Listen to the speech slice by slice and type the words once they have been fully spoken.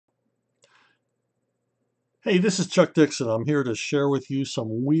Hey, this is Chuck Dixon. I'm here to share with you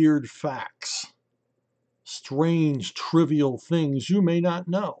some weird facts, strange, trivial things you may not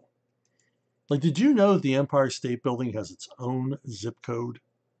know. Like, did you know that the Empire State Building has its own zip code?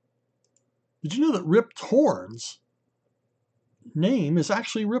 Did you know that Rip Torn's name is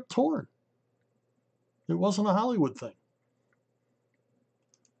actually Rip Torn? It wasn't a Hollywood thing.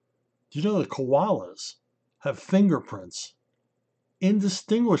 Did you know that koalas have fingerprints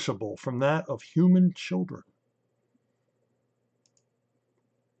indistinguishable from that of human children?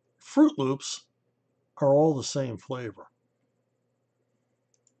 Fruit Loops are all the same flavor.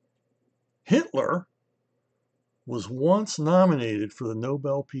 Hitler was once nominated for the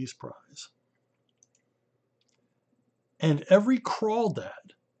Nobel Peace Prize. And every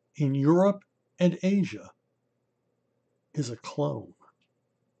crawdad in Europe and Asia is a clone.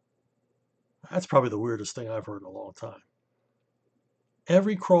 That's probably the weirdest thing I've heard in a long time.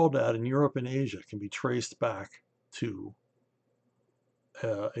 Every crawdad in Europe and Asia can be traced back to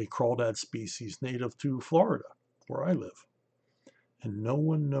a crawdad species native to Florida, where I live. And no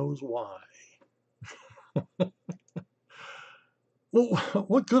one knows why. Well,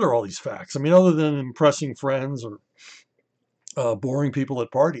 what good are all these facts? I mean, other than impressing friends or boring people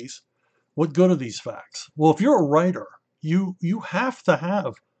at parties, what good are these facts? Well, if you're a writer, you have to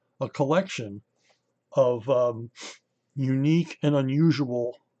have a collection of unique and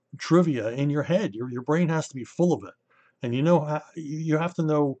unusual trivia in your head. Your brain has to be full of it, and you have to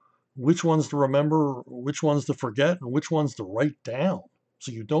know which ones to remember, which ones to forget, and which ones to write down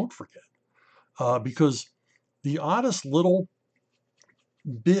so you don't forget. Because the oddest little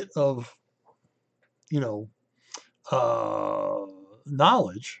bit of you know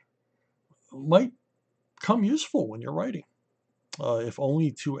knowledge might come useful when you're writing, if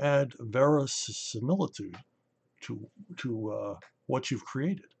only to add verisimilitude to what you've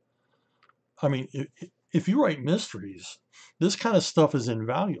created. I mean, if you write mysteries, this kind of stuff is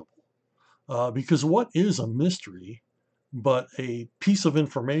invaluable, because what is a mystery but a piece of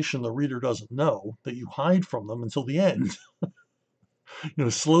information the reader doesn't know that you hide from them until the end,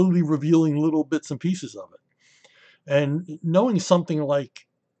 slowly revealing little bits and pieces of it. And knowing something like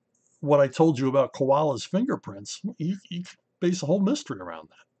what I told you about koala's fingerprints, you base a whole mystery around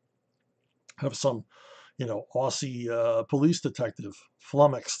that. Have some, Aussie police detective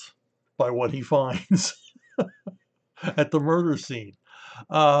flummoxed by what he finds at the murder scene.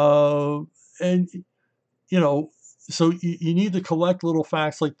 And, you know, so you need to collect little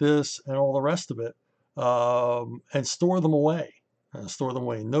facts like this and all the rest of it, and store them away. Store them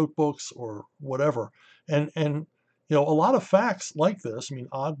away in notebooks or whatever. And a lot of facts like this, I mean,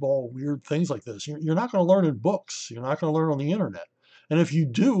 oddball, weird things like this, you're not going to learn in books. You're not going to learn on the internet. And if you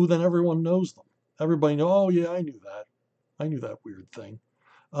do, then everyone knows them. Everybody knows, oh, yeah, I knew that. I knew that weird thing.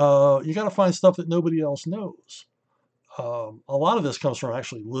 You got to find stuff that nobody else knows. A lot of this comes from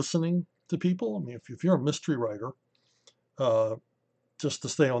actually listening to people. I mean, if you're a mystery writer, uh, just to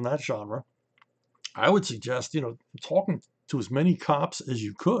stay on that genre, I would suggest, talking to as many cops as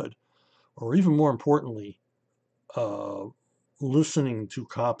you could, or even more importantly, uh, listening to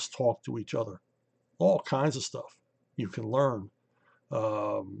cops talk to each other. All kinds of stuff you can learn.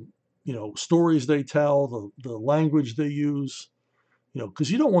 Stories they tell, the language they use,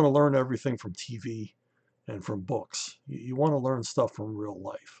 because you don't want to learn everything from TV and from books. You want to learn stuff from real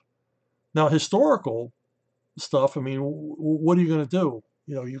life. Now, historical stuff, I mean, what are you going to do?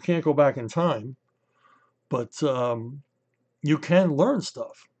 You can't go back in time, but you can learn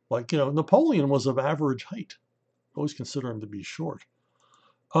stuff. Like, Napoleon was of average height. Always consider him to be short.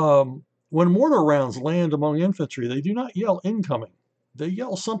 When mortar rounds land among infantry, they do not yell incoming. They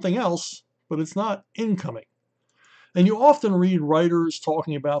yell something else, but it's not incoming. And you often read writers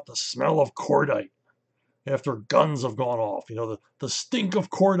talking about the smell of cordite after guns have gone off, the stink of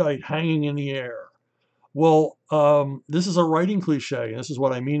cordite hanging in the air. Well, this is a writing cliche, and this is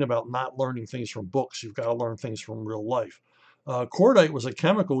what I mean about not learning things from books. You've got to learn things from real life. Cordite was a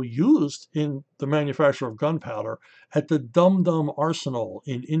chemical used in the manufacture of gunpowder at the Dum Dum Arsenal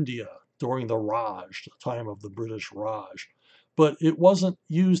in India during the Raj, the time of the British Raj. But it wasn't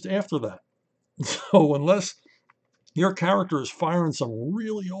used after that. So unless your character is firing some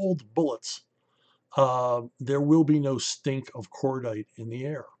really old bullets, there will be no stink of cordite in the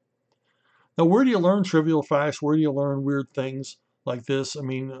air. Now, where do you learn trivial facts? Where do you learn weird things like this? I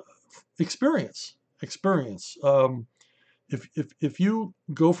mean, experience. If you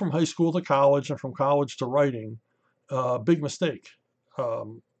go from high school to college and from college to writing, big mistake. I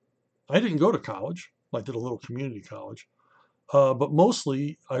didn't go to college. I did a little community college. But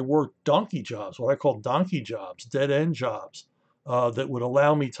mostly I worked donkey jobs, what I call donkey jobs, dead end jobs, that would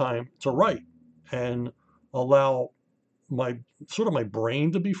allow me time to write. And allow my my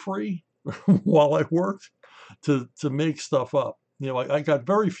brain to be free while I worked to make stuff up. I got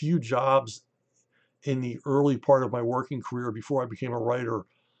very few jobs in the early part of my working career before I became a writer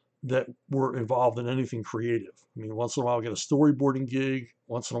that were involved in anything creative. I mean, once in a while I'll get a storyboarding gig,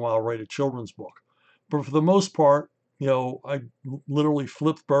 once in a while I'll write a children's book. But for the most part, I literally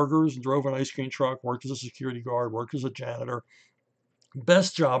flipped burgers and drove an ice cream truck, worked as a security guard, worked as a janitor.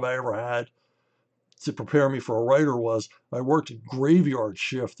 Best job I ever had to prepare me for a writer was I worked a graveyard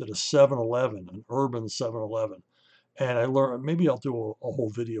shift at a 7-Eleven, an urban 7-Eleven. And I learned, maybe I'll do a whole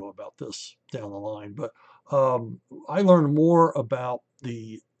video about this down the line, but I learned more about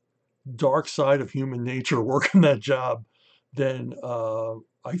the dark side of human nature working that job than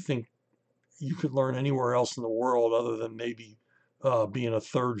I think you could learn anywhere else in the world other than maybe being a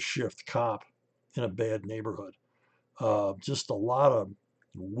third shift cop in a bad neighborhood. Just a lot of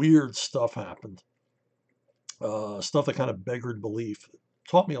weird stuff happened, stuff that kind of beggared belief. It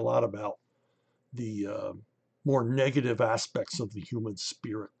taught me a lot about the more negative aspects of the human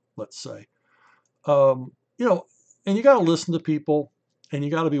spirit, let's say. Um, you know, and you got to listen to people, and you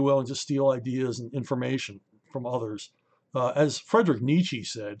got to be willing to steal ideas and information from others. As Friedrich Nietzsche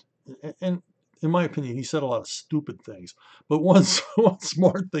said, and in my opinion, he said a lot of stupid things, but one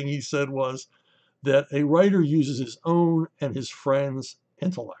smart thing he said was that a writer uses his own and his friends'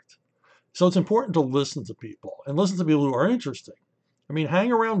 intellect. So it's important to listen to people and listen to people who are interesting. I mean,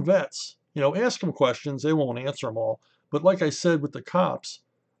 hang around vets, ask them questions. They won't answer them all. But like I said with the cops,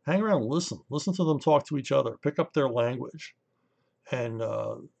 hang around and listen to them talk to each other, pick up their language, and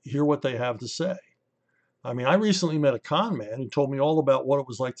hear what they have to say. I mean, I recently met a con man who told me all about what it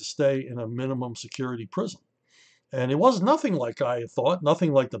was like to stay in a minimum security prison. And it was nothing like I had thought,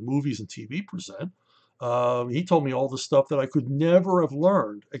 nothing like the movies and TV present. He told me all the stuff that I could never have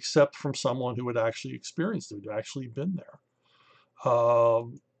learned except from someone who had actually experienced it, who had actually been there.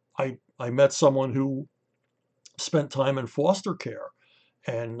 I met someone who spent time in foster care,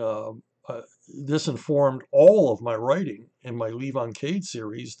 and this informed all of my writing in my Leave Uncaged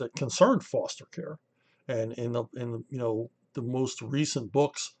series that concerned foster care. And the most recent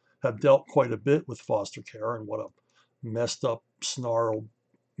books have dealt quite a bit with foster care and what a messed up, snarled,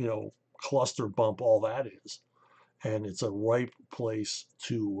 cluster bump all that is. And it's a ripe place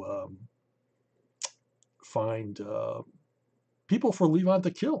to find people for Leave On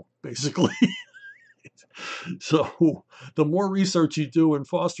to Kill, basically. So the more research you do in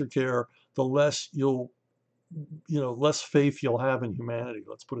foster care, the less less faith you'll have in humanity.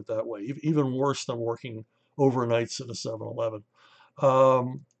 Let's put it that way. Even worse than working overnights at a 7-Eleven.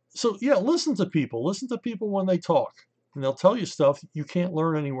 So yeah, listen to people. Listen to people when they talk, and they'll tell you stuff you can't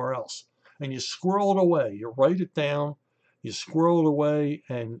learn anywhere else. And you squirrel it away. You write it down. You squirrel it away,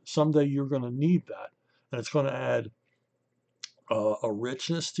 and someday you're going to need that, and it's going to add a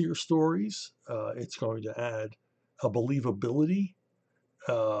richness to your stories. It's going to add a believability.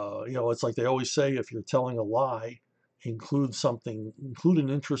 It's like they always say, if you're telling a lie, include an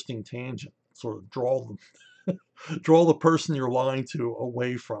interesting tangent, sort of draw the person you're lying to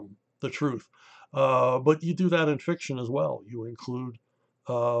away from the truth. But you do that in fiction as well. You include,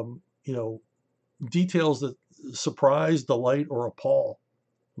 details that surprise, delight, or appall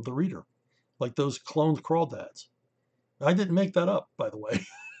the reader, like those cloned crawdads. I didn't make that up, by the way.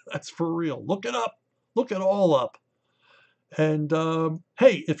 That's for real. Look it up. Look it all up. And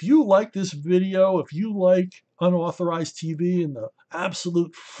hey, if you like this video, if you like unauthorized TV and the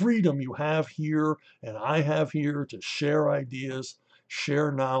absolute freedom you have here and I have here to share ideas,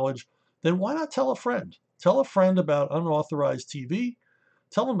 share knowledge, then why not tell a friend? Tell a friend about unauthorized TV.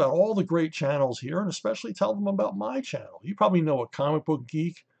 Tell them about all the great channels here, and especially tell them about my channel. You probably know a comic book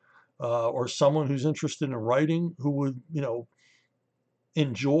geek or someone who's interested in writing who would,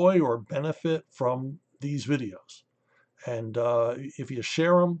 enjoy or benefit from these videos. And if you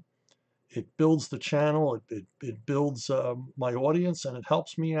share them, it builds the channel, it builds my audience, and it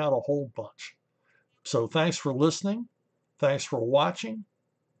helps me out a whole bunch. So thanks for listening. Thanks for watching.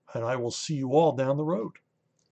 And I will see you all down the road.